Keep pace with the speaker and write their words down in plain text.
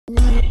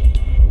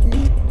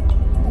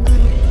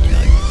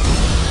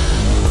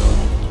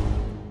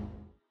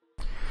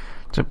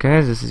What's up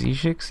guys, this is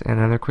Eishex and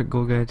another quick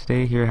gold guide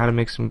today here, how to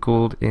make some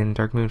gold in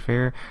Darkmoon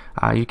Faire.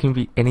 You can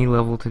be any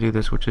level to do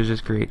this, which is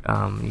just great.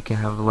 You can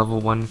have level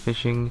 1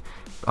 fishing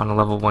on a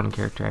level 1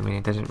 character. I mean,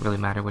 it doesn't really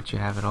matter what you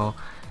have at all.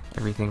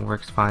 Everything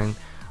works fine.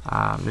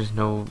 There's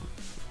no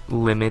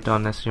limit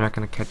on this. You're not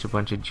going to catch a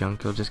bunch of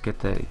junk. You'll just get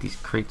these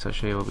crates. I'll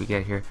show you what we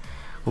get here.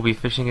 We'll be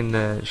fishing in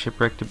the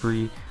shipwreck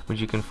debris, which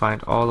you can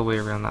find all the way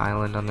around the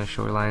island on the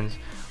shorelines.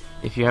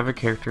 If you have a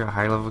character, a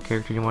high level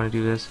character, you want to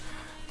do this,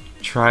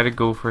 try to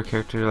go for a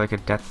character like a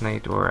Death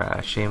Knight or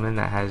a Shaman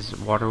that has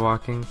water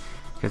walking,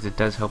 because it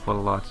does help out a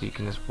lot. So you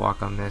can just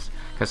walk on this,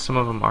 because some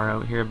of them are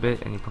out here a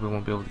bit and you probably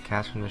won't be able to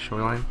cast from the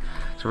shoreline.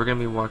 So we're going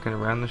to be walking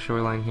around the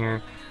shoreline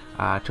here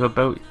to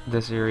about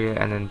this area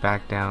and then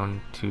back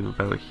down to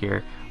about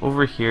here.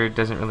 Over here it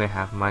doesn't really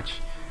have much,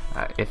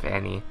 if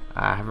any.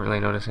 I haven't really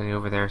noticed any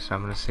over there, so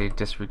I'm going to say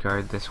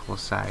disregard this whole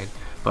side.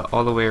 But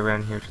all the way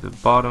around here to the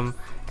bottom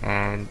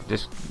and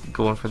just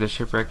going for the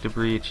shipwreck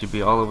debris, it should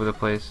be all over the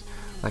place.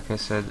 Like I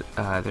said,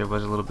 there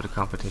was a little bit of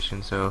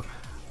competition, so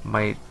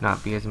might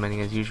not be as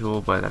many as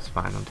usual, but that's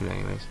fine, I'll do it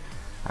anyways.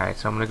 Alright,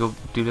 so I'm going to go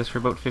do this for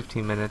about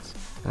 15 minutes,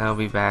 and I'll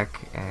be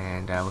back,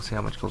 and we'll see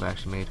how much gold I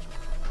actually made.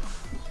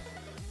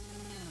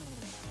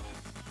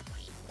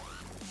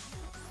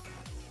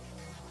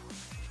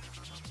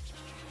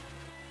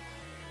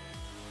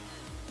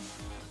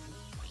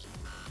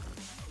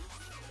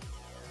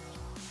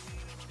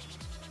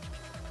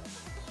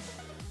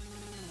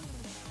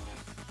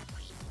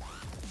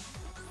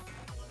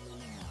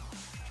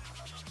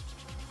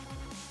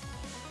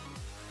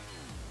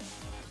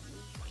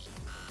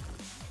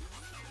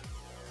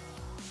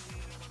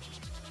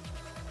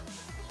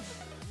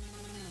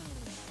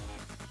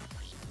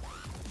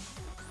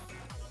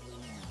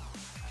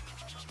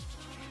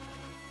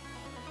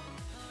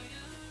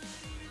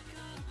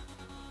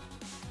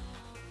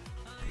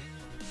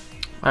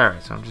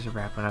 Alright, so I'm just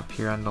wrapping up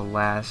here on the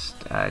last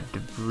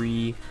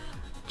debris.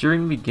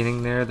 During the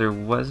beginning there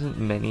wasn't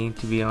many,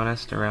 to be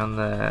honest, around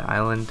the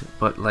island,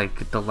 but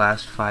like the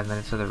last 5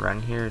 minutes of the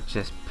run here, it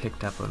just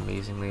picked up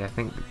amazingly. I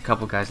think a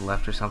couple guys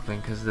left or something,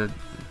 because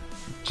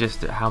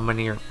just how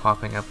many are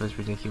popping up is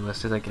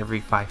ridiculous. It's like every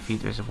 5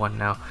 feet there's one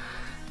now,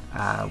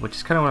 which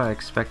is kind of what I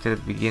expected at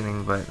the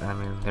beginning, but I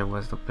mean, there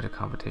was a bit of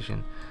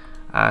competition.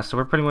 So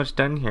we're pretty much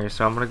done here,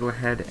 so I'm going to go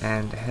ahead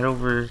and head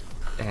over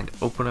and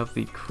open up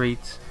the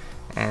crates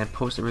and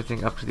post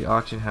everything up to the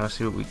auction house,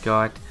 see what we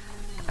got,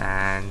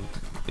 and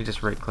you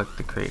just right click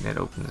the crate and it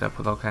opens up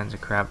with all kinds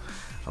of crap.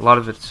 A lot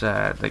of it's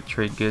like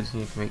trade goods,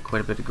 and you can make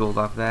quite a bit of gold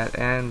off that,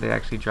 and they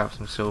actually drop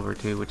some silver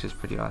too, which is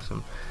pretty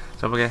awesome.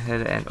 So I'm gonna go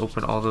ahead and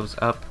open all those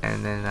up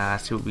and then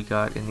see what we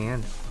got in the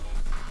end.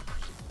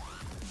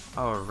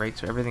 Alright,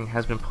 so everything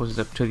has been posted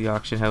up to the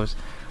auction house.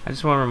 I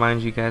just want to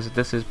remind you guys that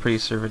this is pretty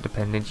server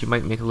dependent. You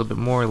might make a little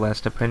bit more or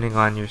less depending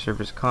on your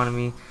server's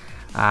economy.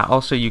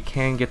 Also, you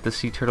can get the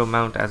sea turtle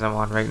mount as I'm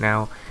on right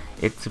now.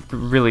 It's a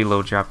really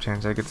low drop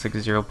chance, I think it's like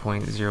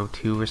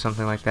 0.02 or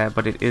something like that,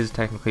 but it is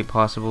technically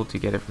possible to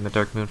get it from the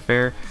Darkmoon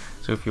Faire.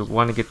 So if you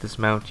want to get this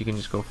mount, you can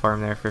just go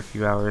farm there for a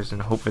few hours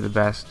and hope for the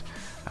best.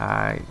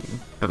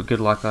 But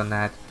good luck on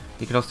that.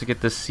 You can also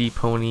get the sea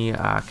pony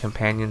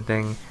companion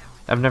thing.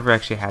 I've never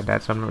actually had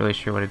that, so I'm not really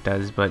sure what it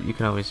does, but you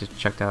can always just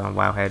check that on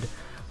Wowhead.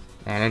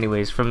 And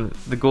anyways, from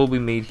the gold we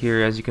made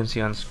here, as you can see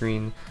on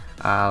screen,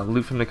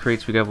 loot from the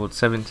crates, we got about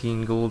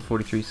 17 gold,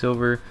 43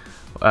 silver.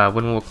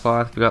 Windmill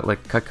cloth, we got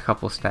like a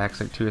couple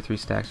stacks, like 2 or 3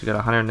 stacks. We got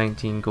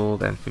 119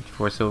 gold and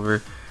 54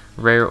 silver.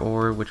 Rare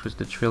ore, which was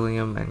the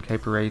trillium and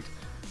kyperite,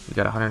 we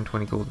got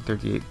 120 gold and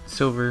 38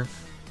 silver.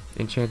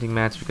 Enchanting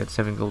mats, we got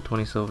 7 gold,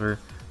 20 silver.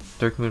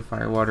 Darkmoon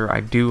Firewater, I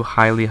do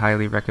highly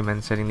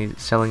recommend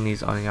selling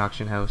these on the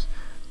auction house,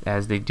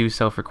 as they do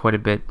sell for quite a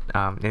bit.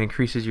 It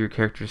increases your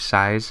character's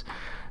size,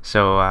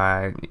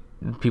 so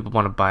people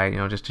want to buy it, you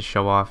know, just to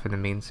show off in the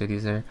main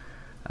cities there.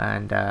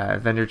 And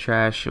vendor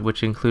trash,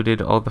 which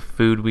included all the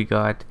food we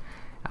got.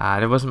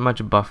 There wasn't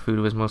much buff food,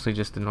 it was mostly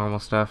just the normal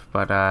stuff,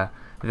 but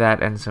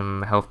that and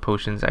some health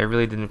potions. I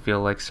really didn't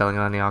feel like selling it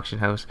on the auction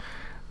house,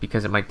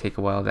 because it might take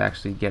a while to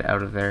actually get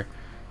out of there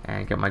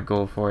and get my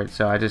gold for it,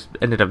 so I just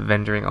ended up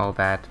vendoring all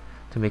that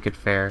to make it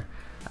fair.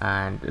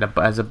 And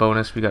as a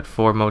bonus, we got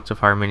 4 motes of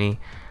harmony,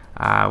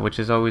 which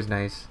is always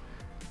nice.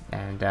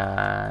 And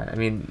I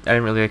mean, I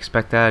didn't really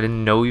expect that. I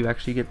didn't know you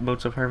actually get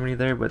motes of harmony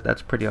there, but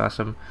that's pretty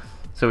awesome.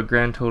 So a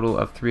grand total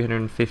of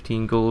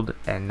 315 gold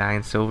and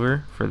 9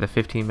 silver for the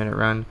 15-minute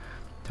run.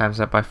 Times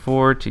that by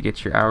 4 to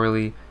get your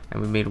hourly,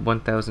 and we made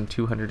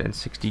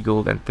 1,260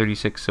 gold and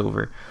 36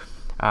 silver.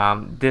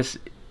 This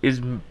is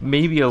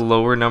maybe a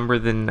lower number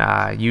than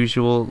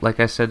usual. Like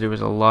I said, there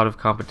was a lot of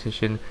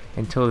competition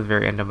until the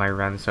very end of my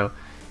run, so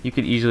you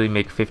could easily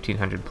make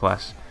 1,500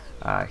 plus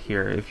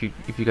here if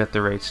you got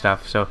the right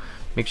stuff. So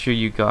make sure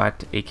you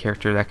got a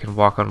character that can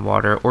walk on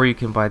water, or you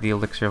can buy the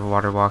elixir of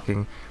water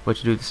walking, which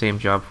will do the same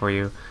job for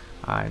you.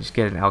 Just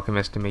get an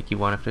alchemist to make you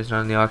one if there's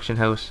none in the auction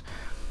house.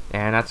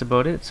 And that's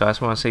about it. So I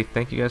just want to say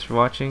thank you guys for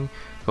watching.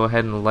 Go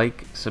ahead and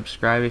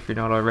subscribe if you're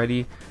not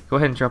already. Go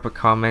ahead and drop a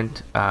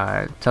comment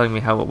telling me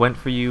how it went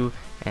for you.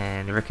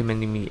 and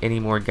recommending me any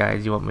more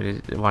guides you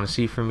want to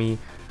see from me.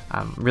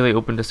 I'm really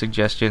open to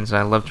suggestions.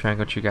 I love trying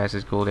out your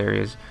guys' gold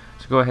areas.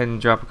 So go ahead and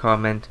drop a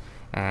comment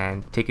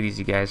and take it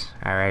easy, guys.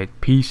 Alright,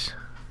 peace.